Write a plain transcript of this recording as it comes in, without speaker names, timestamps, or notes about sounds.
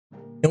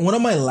In one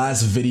of my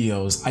last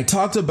videos, I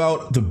talked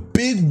about the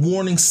big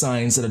warning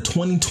signs that a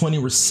 2020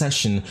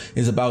 recession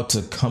is about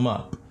to come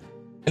up.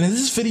 And in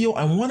this video,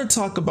 I want to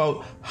talk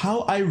about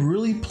how I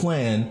really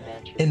plan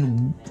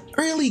in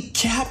really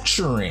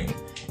capturing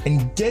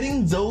and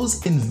getting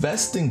those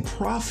investing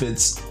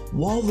profits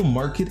while the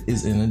market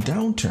is in a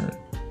downturn.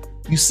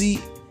 You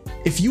see,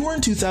 if you were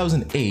in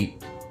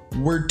 2008,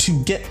 were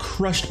to get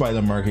crushed by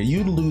the market,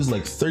 you'd lose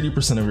like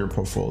 30% of your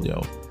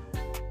portfolio.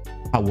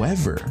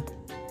 However,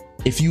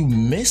 if you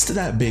missed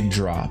that big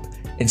drop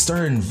and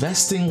started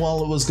investing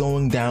while it was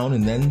going down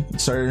and then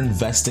started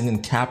investing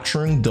and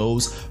capturing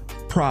those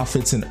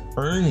profits and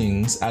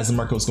earnings as the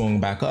market was going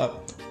back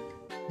up,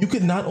 you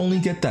could not only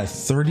get that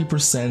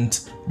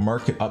 30%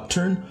 market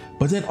upturn,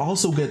 but then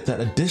also get that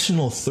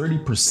additional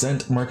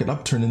 30% market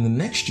upturn in the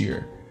next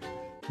year.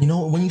 You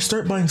know, when you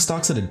start buying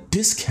stocks at a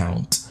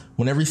discount,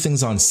 when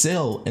everything's on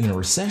sale in a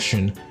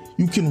recession,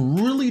 you can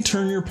really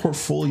turn your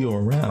portfolio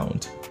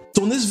around.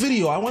 So in this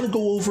video, I want to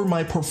go over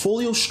my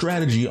portfolio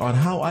strategy on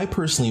how I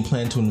personally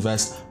plan to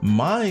invest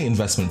my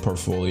investment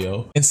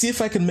portfolio and see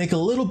if I can make a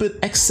little bit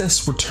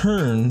excess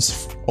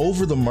returns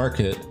over the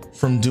market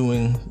from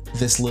doing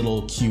this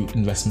little cute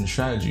investment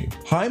strategy.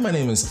 Hi, my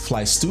name is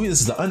Fly Stewie.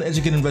 This is the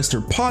Uneducated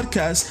Investor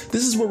Podcast.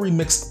 This is where we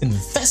mix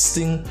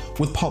investing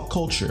with pop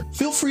culture.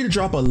 Feel free to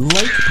drop a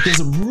like because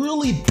it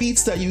really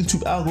beats that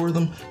YouTube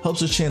algorithm,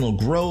 helps the channel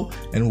grow,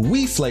 and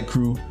we, Flight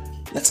Crew,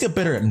 let's get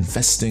better at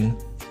investing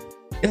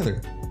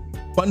together.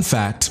 Fun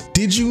fact,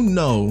 did you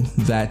know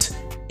that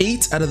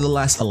 8 out of the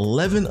last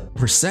 11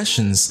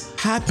 recessions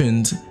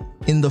happened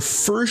in the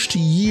first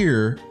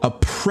year a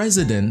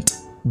president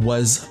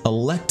was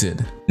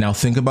elected? Now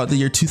think about the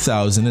year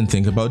 2000 and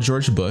think about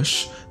George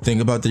Bush,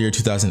 think about the year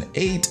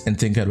 2008 and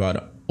think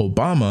about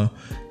Obama,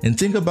 and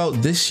think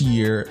about this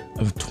year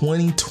of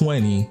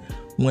 2020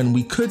 when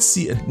we could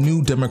see a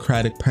new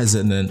Democratic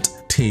president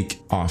take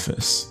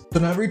office.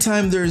 But every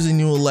time there's a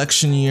new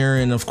election year,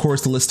 and of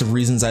course the list of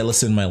reasons I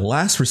listed in my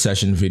last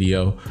recession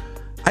video,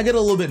 I get a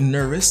little bit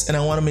nervous and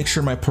I want to make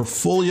sure my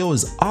portfolio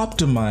is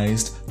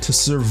optimized to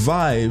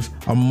survive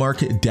a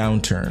market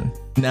downturn.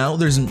 Now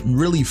there's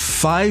really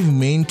 5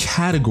 main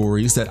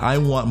categories that I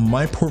want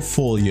my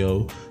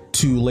portfolio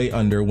to lay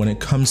under when it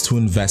comes to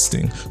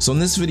investing. So in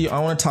this video, I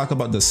want to talk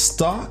about the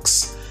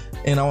stocks,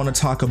 and I want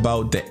to talk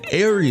about the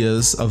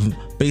areas of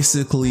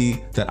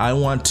basically that I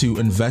want to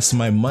invest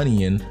my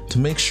money in to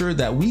make sure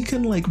that we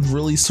can like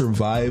really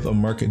survive a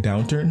market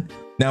downturn.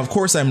 Now, of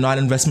course, I'm not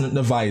an investment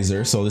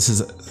advisor, so this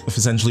is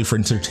essentially for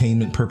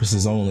entertainment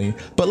purposes only,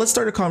 but let's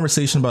start a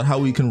conversation about how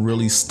we can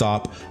really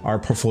stop our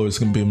portfolios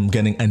from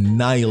getting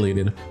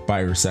annihilated by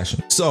a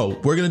recession. So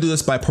we're going to do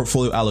this by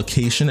portfolio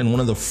allocation. And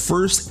one of the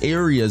first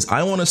areas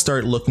I want to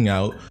start looking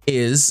out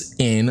is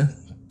in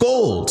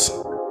gold.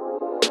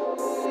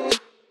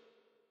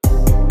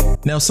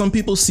 Now, some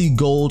people see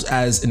gold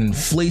as an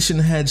inflation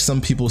hedge,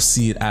 some people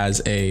see it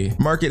as a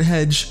market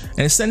hedge,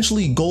 and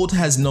essentially gold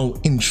has no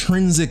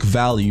intrinsic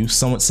value,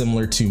 somewhat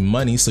similar to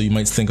money, so you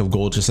might think of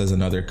gold just as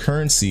another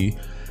currency.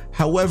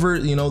 However,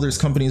 you know, there's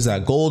companies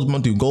that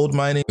do gold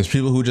mining, there's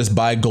people who just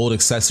buy gold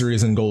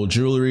accessories and gold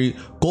jewelry.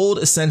 Gold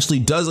essentially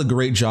does a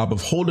great job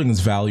of holding its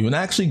value and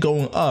actually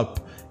going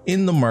up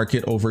in the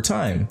market over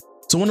time.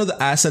 So one of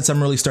the assets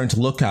I'm really starting to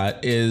look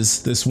at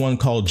is this one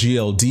called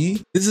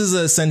GLD.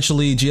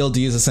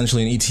 GLD is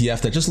essentially an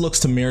ETF that just looks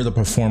to mirror the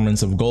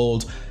performance of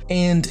gold.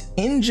 And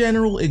in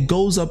general, it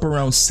goes up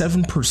around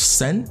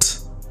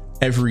 7%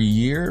 every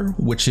year,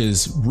 which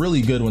is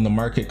really good when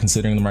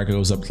considering the market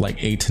goes up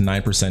like 8 to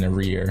 9%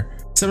 every year.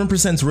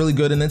 7% is really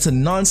good, and it's a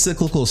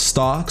non-cyclical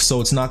stock,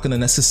 so it's not going to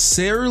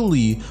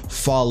necessarily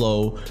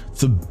follow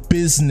the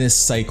business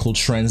cycle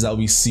trends that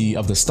we see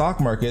of the stock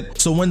market.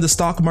 So when the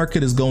stock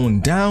market is going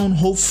down,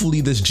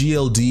 hopefully this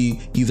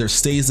GLD either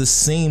stays the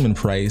same in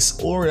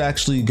price or it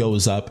actually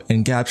goes up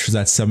and captures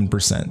that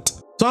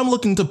 7%. So I'm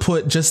looking to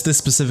put just this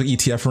specific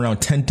ETF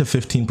around 10 to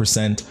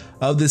 15%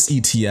 of this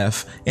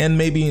ETF, and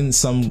maybe in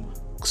some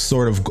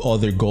sort of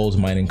other gold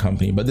mining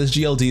company, but this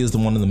GLD is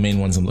one of the main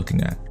ones I'm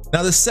looking at.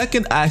 Now, the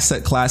second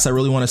asset class I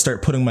really want to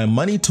start putting my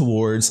money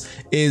towards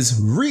is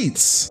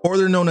REITs, or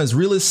they're known as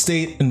real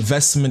estate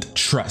investment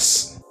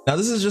trusts. Now,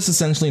 this is just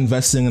essentially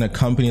investing in a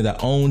company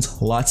that owns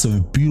lots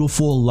of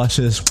beautiful,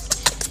 luscious,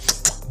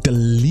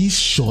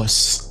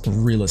 delicious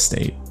real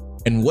estate.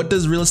 And what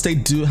does real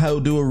estate do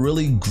a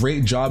really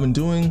great job in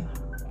doing?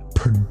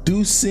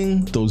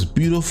 Producing those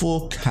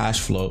beautiful cash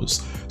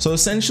flows. So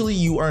essentially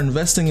you are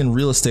investing in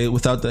real estate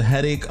without the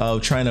headache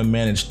of trying to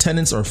manage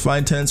tenants or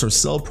find tenants or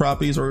sell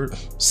properties or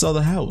sell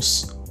the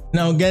house.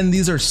 Now, again,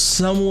 these are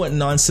somewhat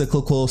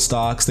non-cyclical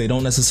stocks. They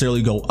don't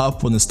necessarily go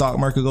up when the stock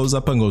market goes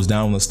up and goes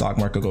down when the stock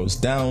market goes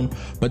down,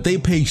 but they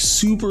pay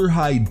super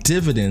high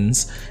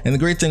dividends. And the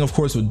great thing, of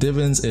course, with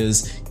dividends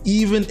is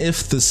even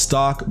if the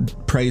stock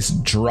price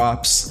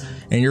drops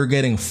and you're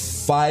getting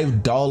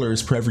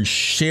 $5 per every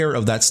share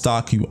of that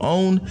stock you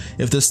own,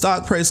 if the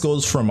stock price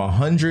goes from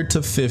 100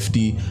 to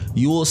 50,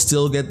 you will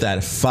still get that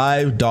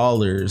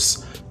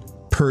 $5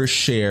 per per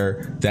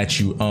share that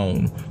you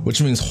own,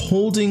 which means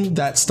holding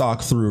that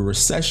stock through a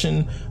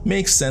recession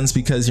makes sense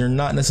because you're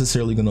not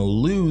necessarily going to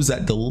lose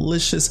that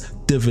delicious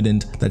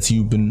dividend that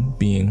you've been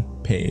being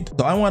paid.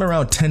 So I want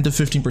around 10 to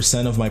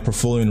 15% of my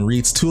portfolio in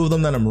REITs. Two of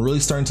them that I'm really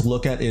starting to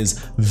look at is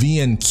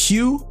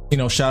VNQ. You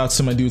know, shout out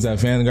to my dudes at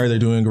Vanguard. They're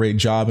doing a great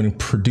job in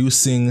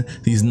producing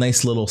these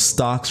nice little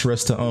stocks for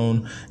us to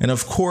own. And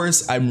of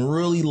course, I'm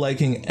really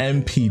liking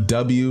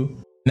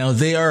MPW. Now,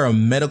 they are a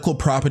medical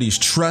properties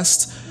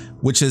trust,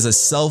 which is a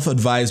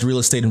self-advised real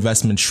estate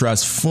investment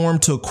trust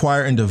formed to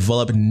acquire and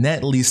develop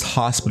net leased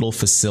hospital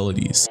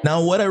facilities.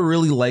 Now, what I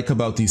really like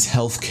about these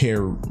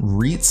healthcare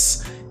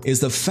REITs is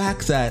the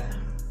fact that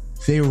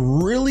they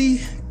really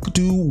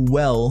do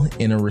well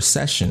in a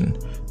recession.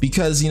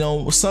 Because, you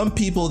know, some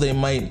people, they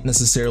might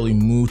necessarily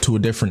move to a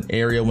different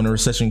area when a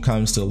recession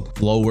comes to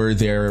lower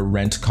their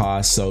rent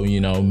costs. So, you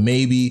know,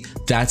 maybe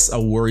that's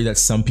a worry that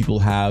some people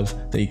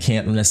have. They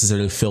can't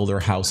necessarily fill their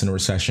house in a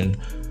recession.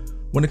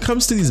 When it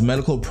comes to these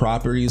medical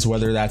properties,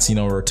 whether that's, you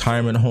know, a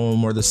retirement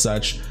home or the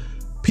such,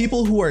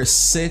 people who are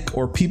sick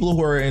or people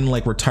who are in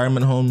like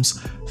retirement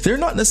homes, they're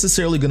not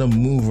necessarily going to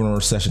move when a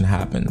recession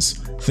happens.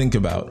 Think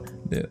about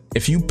it.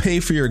 If you pay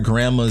for your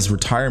grandma's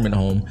retirement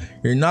home,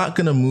 you're not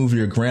going to move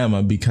your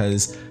grandma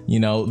because, you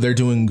know, they're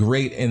doing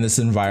great in this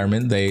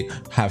environment. They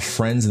have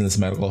friends in this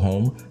medical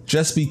home.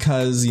 Just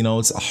because, you know,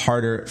 it's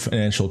harder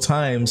financial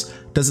times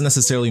doesn't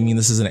necessarily mean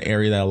this is an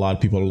area that a lot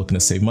of people are looking to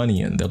save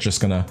money in. They're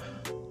just going to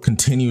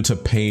continue to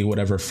pay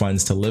whatever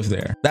funds to live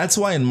there. That's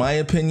why, in my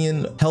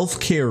opinion,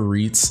 healthcare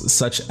REITs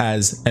such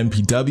as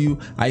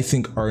MPW, I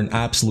think are an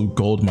absolute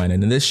gold mine.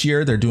 And this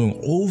year, they're doing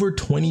over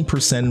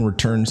 20% in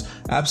returns,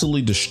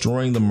 absolutely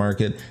destroying the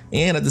market,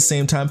 and at the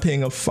same time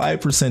paying a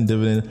 5%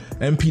 dividend.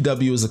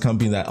 MPW is a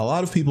company that a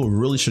lot of people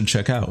really should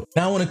check out.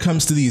 Now, when it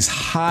comes to these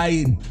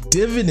high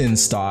dividend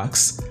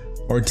stocks,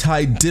 or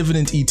high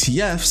dividend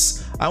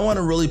ETFs, I want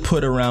to really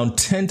put around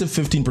 10 to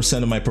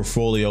 15% of my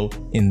portfolio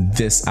in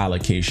this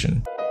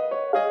allocation.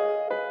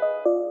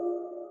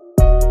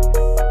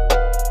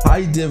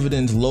 High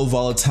dividend, low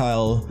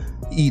volatile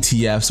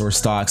ETFs or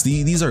stocks,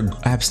 these are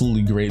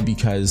absolutely great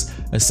because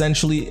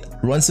essentially,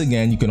 once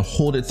again, you can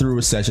hold it through a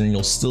recession and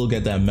you'll still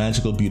get that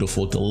magical,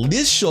 beautiful,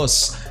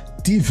 delicious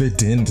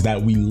dividend that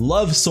we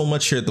love so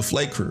much here at the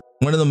Flight Crew.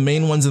 One of the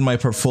main ones in my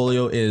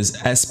portfolio is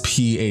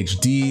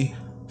SPHD.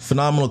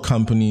 Phenomenal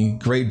company,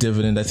 great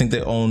dividend. I think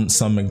they own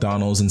some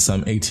McDonald's and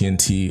some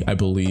AT&T, I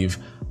believe.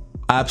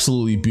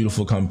 Absolutely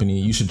beautiful company.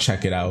 You should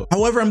check it out.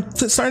 However, I'm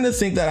starting to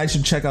think that I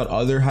should check out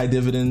other high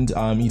dividend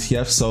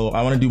ETFs. So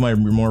I want to do my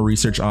more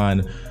research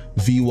on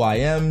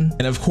VYM.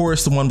 And of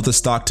course, the one with the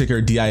stock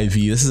ticker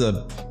DIV. This is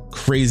a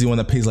crazy one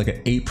that pays like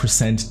an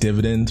 8%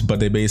 dividend,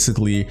 but they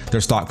basically,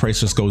 their stock price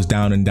just goes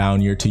down and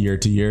down year to year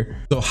to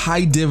year. So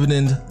high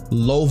dividend,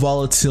 low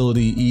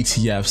volatility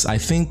ETFs, I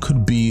think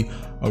could be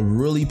a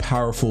really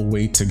powerful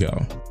way to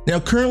go. Now,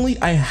 currently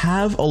I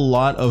have a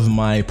lot of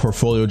my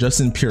portfolio just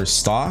in pure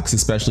stocks,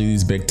 especially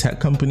these big tech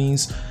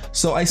companies.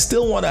 So I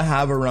still want to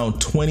have around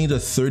 20 to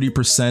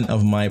 30%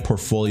 of my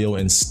portfolio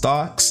in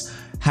stocks.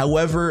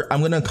 However, I'm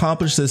going to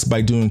accomplish this by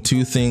doing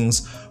two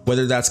things,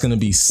 whether that's going to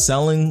be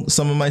selling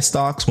some of my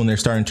stocks when they're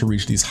starting to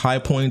reach these high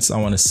points.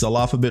 I want to sell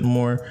off a bit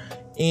more,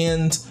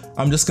 and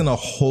I'm just going to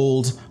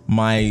hold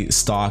my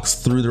stocks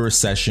through the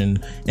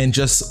recession and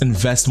just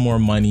invest more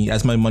money.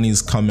 As my money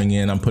is coming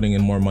in, I'm putting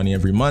in more money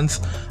every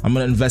month. I'm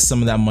going to invest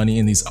some of that money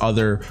in these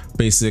other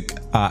basic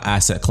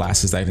asset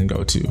classes that I can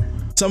go to.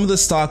 Some of the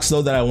stocks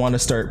though that I want to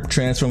start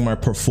transferring my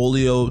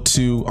portfolio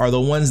to are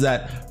the ones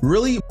that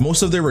really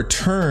most of their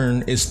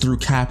return is through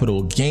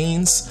capital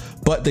gains,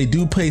 but they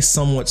do pay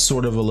somewhat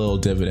sort of a little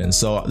dividend.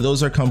 So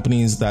those are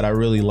companies that I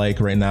really like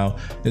right now.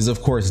 Is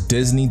of course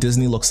Disney.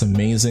 Disney looks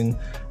amazing.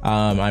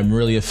 I'm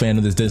really a fan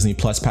of this Disney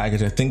Plus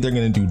package. I think they're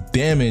going to do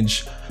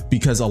damage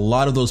because a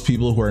lot of those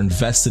people who are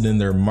invested in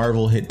their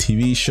Marvel hit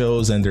TV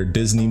shows and their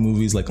Disney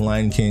movies like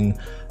Lion King,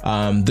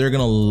 they're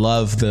gonna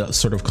love the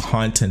sort of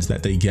content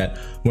that they get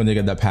when they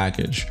get that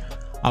package.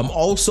 I'm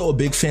also a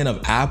big fan of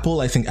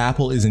Apple. I think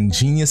Apple is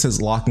ingenious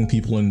as locking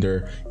people in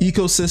their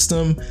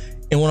ecosystem.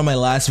 In one of my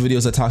last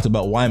videos, I talked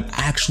about why I'm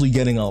actually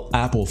getting an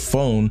Apple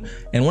phone.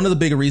 And one of the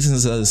big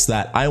reasons is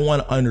that I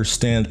want to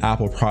understand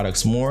Apple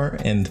products more.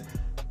 And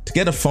to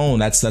get a phone,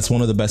 that's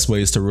one of the best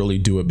ways to really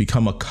do it.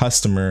 Become a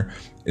customer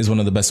is one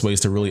of the best ways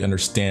to really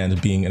understand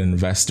being an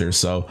investor.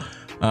 So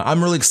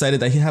I'm really excited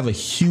that they have a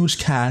huge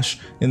cash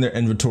in their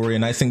inventory,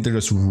 and I think they're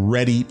just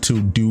ready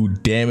to do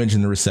damage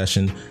in the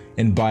recession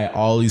and buy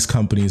all these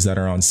companies that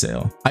are on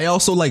sale. I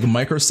also like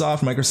Microsoft.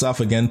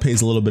 Microsoft again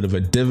pays a little bit of a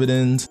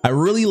dividend. I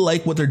really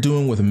like what they're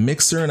doing with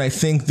Mixer, and I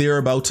think they're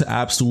about to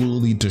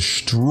absolutely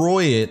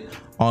destroy it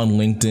on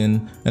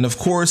LinkedIn. And of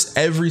course,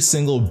 every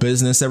single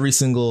business, every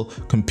single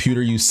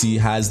computer you see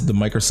has the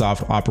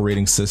Microsoft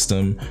operating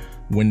system,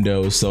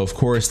 Windows. So of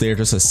course, they're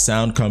just a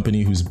sound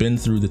company who's been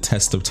through the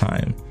test of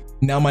time.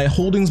 Now, my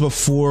holdings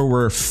before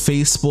were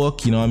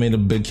Facebook. You know, I made a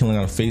big killing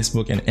on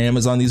Facebook and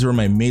Amazon. These were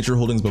my major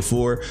holdings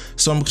before.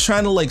 So I'm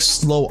trying to like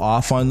slow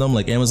off on them.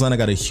 Like Amazon, I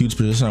got a huge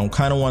position. I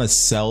kind of want to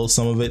sell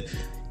some of it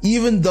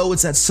even though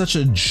it's at such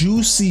a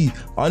juicy,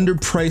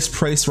 underpriced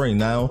price right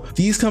now,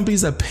 these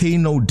companies that pay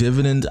no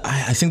dividend,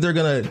 I think they're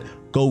gonna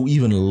go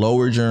even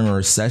lower during a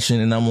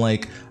recession. And I'm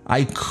like,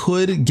 I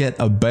could get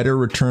a better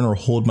return or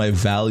hold my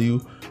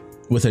value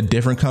with a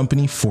different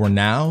company for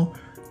now,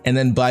 and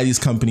then buy these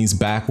companies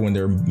back when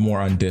they're more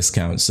on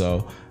discount.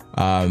 So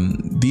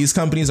these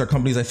companies are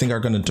companies I think are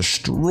going to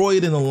destroy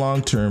it in the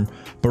long term,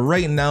 but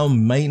right now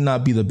might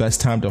not be the best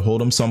time to hold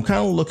them. So I'm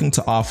kind of looking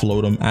to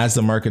offload them as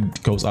the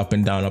market goes up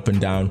and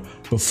down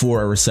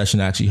before a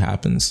recession actually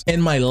happens.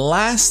 And my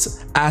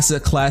last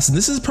asset class, and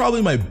this is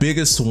probably my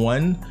biggest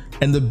one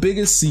and the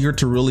biggest secret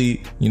to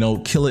really,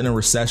 kill it in a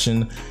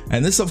recession.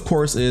 And this, of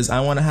course, is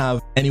I want to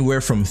have anywhere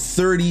from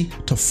 30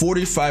 to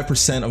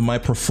 45% of my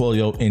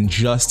portfolio in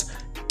just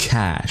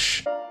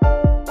cash.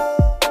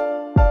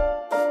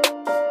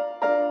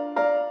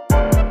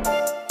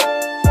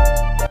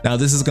 Now,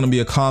 this is going to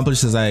be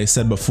accomplished, as I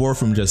said before,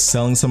 from just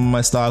selling some of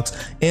my stocks.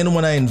 And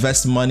when I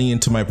invest money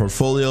into my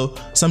portfolio,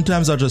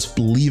 sometimes I'll just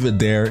leave it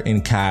there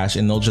in cash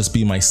and they'll just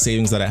be my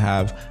savings that I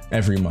have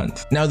every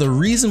month. Now, the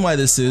reason why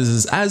this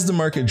is as the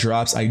market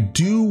drops, I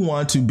do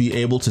want to be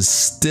able to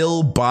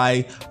still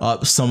buy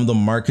up some of the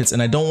markets,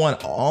 and I don't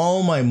want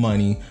all my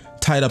money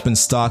tied up in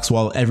stocks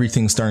while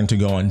everything's starting to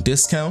go on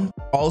discount.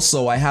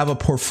 Also, I have a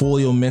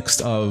portfolio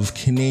mixed of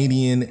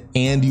Canadian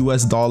and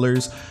US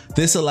dollars.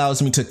 This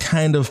allows me to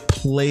kind of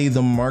play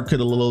the market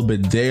a little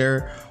bit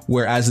there,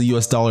 where as the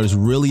US dollar is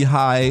really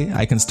high,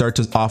 I can start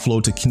to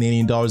offload to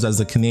Canadian dollars. As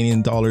the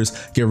Canadian dollars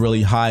get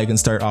really high, I can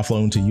start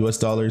offloading to US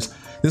dollars.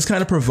 This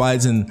kind of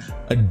provides an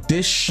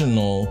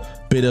additional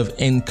bit of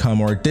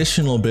income or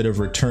additional bit of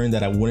return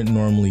that I wouldn't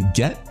normally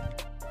get.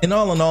 And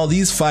all in all,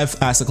 these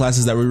 5 asset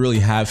classes that we really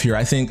have here,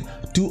 I think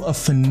do a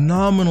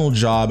phenomenal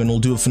job and will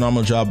do a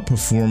phenomenal job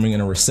performing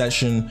in a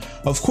recession.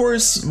 Of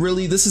course,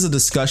 really, this is a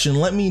discussion.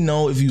 Let me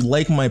know if you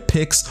like my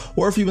picks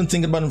or if you've been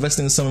thinking about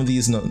investing in some of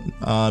these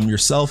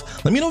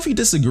yourself. Let me know if you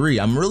disagree.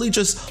 I'm really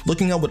just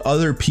looking at what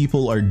other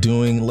people are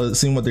doing,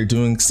 seeing what they're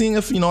doing, seeing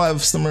if, I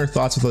have similar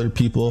thoughts with other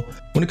people.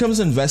 When it comes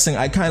to investing,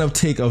 I kind of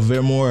take a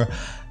very more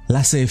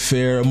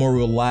laissez-faire, a more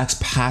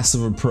relaxed,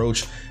 passive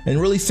approach and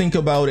really think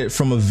about it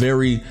from a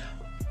very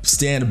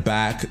stand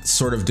back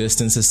sort of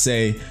distance to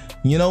say,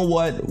 you know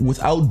what,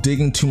 without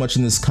digging too much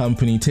in this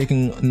company,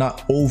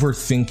 not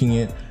overthinking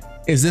it,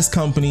 is this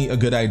company a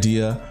good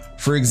idea?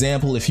 For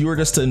example, if you were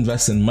just to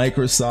invest in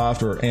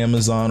Microsoft or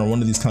Amazon or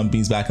one of these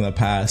companies back in the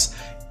past,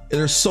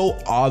 they're so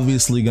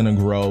obviously going to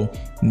grow.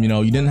 You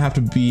didn't have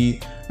to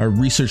be a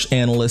research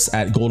analyst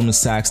at Goldman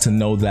Sachs to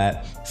know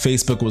that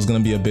Facebook was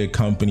going to be a big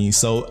company.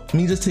 So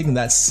me just taking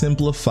that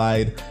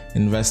simplified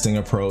investing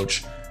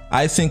approach,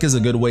 I think is a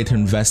good way to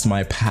invest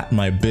my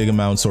big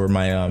amounts or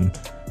my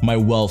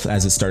wealth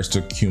as it starts to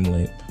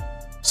accumulate.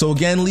 So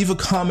again, leave a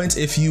comment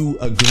if you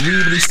agree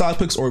with these stock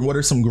picks or what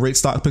are some great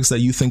stock picks that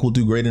you think will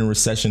do great in a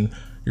recession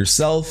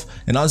yourself.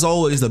 And as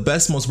always, the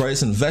best, most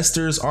brightest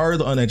investors are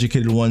the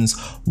uneducated ones.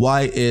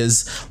 Why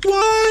is that?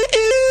 Why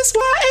is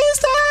that?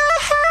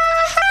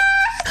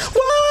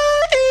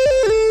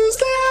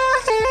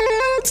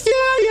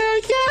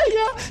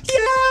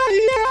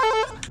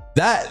 Yeah.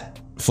 That,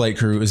 Flight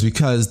Crew, is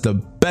because the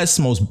best,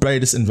 most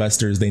brightest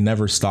investors, they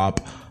never stop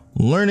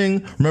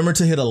learning. Remember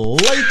to hit a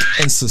like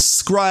and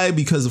subscribe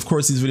because of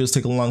course these videos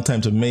take a long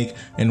time to make,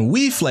 and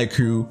we, Flight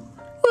Crew,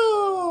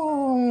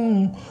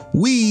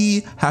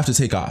 we have to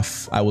take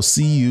off. I will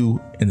see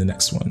you in the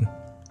next one.